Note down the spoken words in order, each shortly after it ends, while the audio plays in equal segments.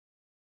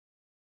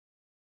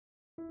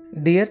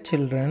Dear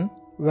children,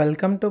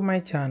 welcome to my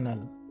channel.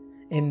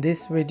 In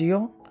this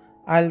video,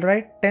 I'll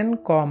write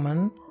 10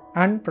 common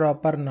and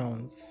proper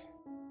nouns.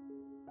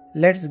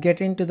 Let's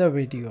get into the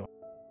video.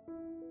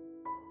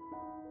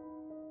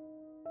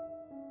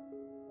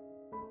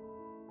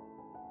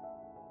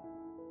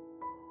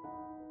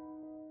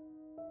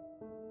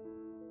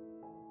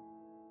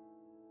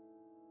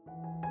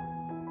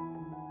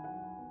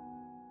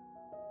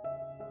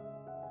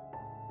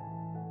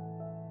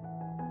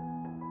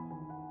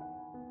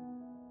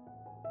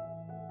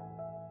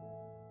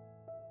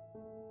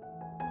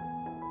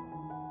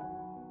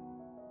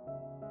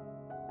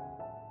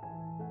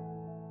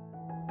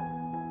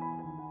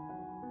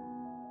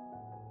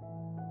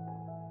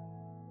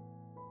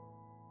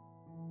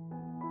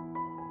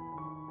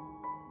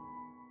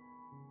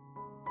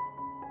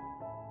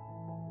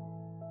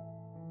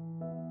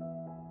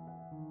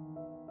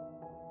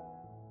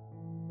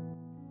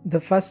 The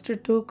first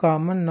two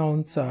common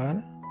nouns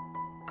are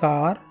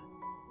car,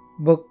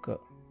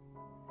 book.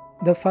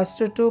 The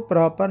first two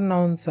proper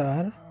nouns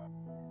are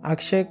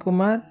Akshay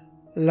Kumar,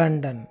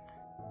 London.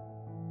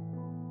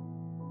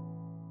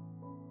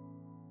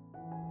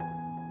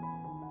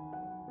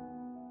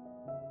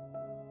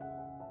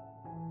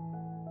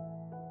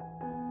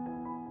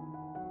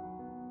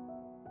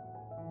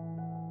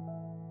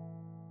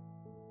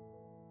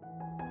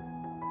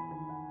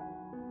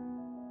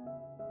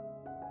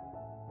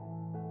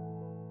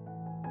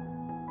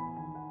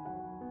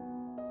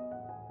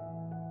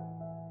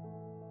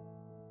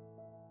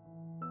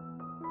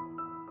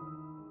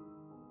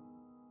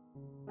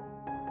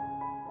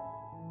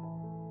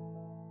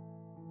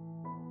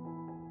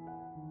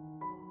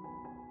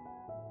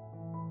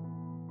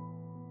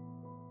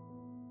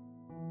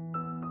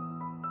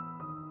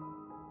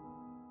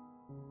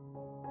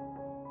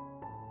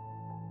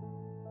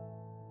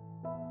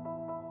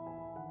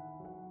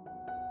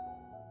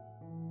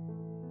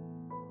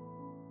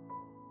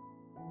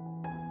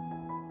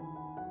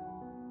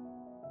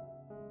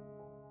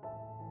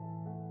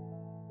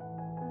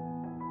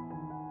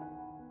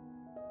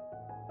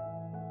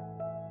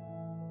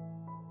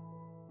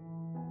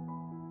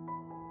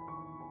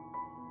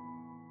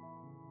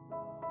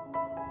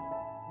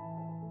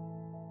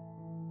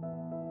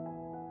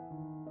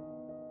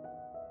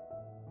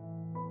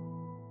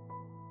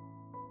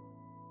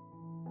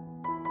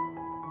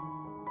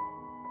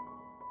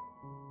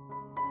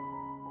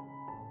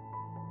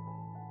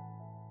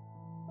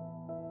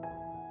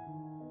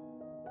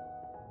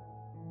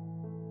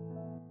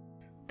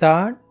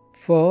 Third,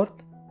 fourth,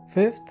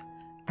 fifth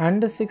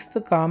and sixth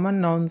common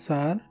nouns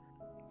are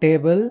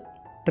table,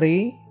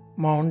 tree,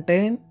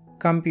 mountain,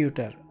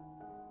 computer.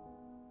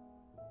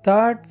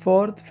 Third,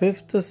 fourth,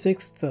 fifth,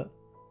 sixth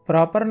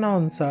proper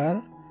nouns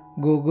are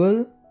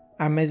Google,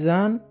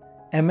 Amazon,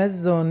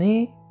 MS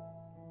Dhoni,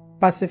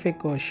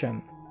 Pacific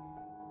Ocean.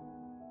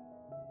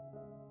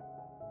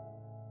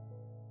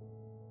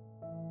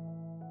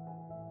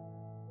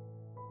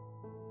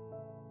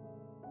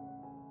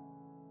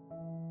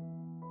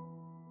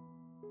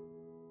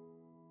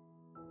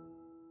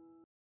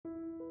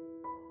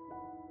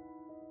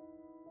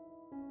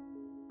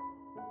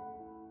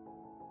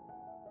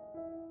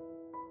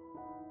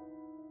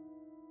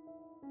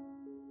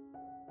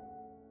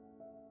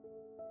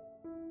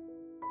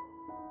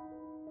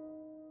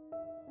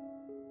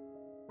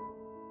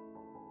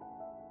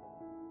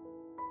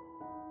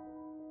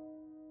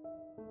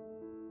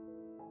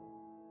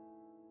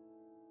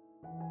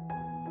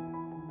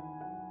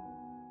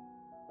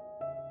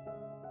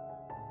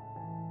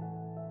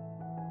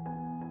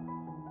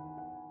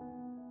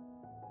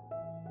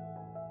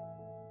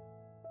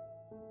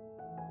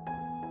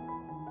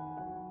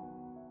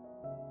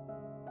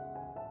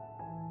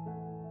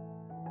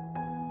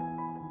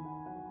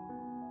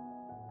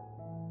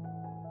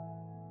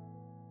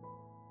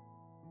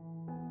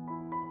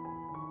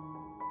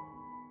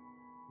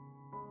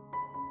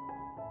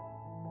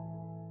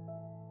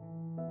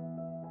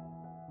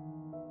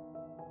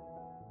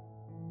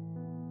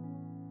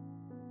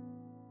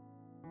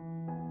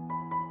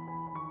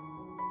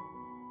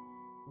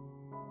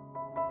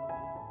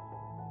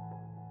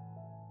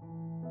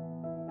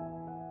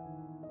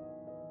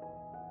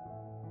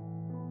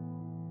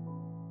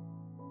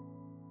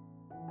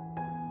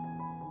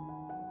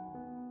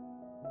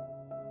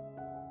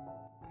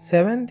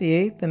 Seventh,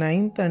 eighth,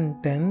 ninth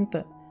and tenth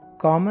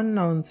common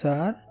nouns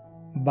are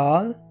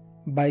ball,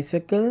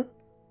 bicycle,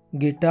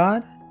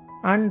 guitar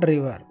and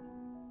river.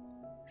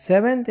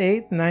 Seventh,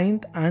 eighth,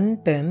 ninth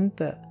and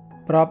tenth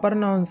proper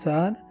nouns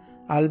are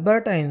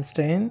Albert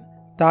Einstein,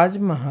 Taj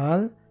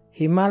Mahal,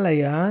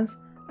 Himalayas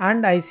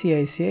and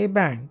ICICI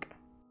Bank.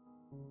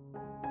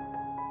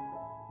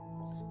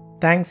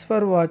 Thanks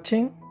for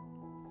watching.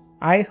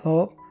 I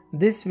hope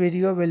this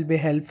video will be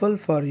helpful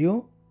for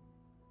you.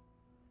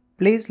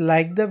 Please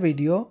like the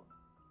video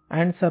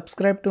and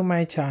subscribe to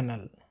my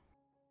channel.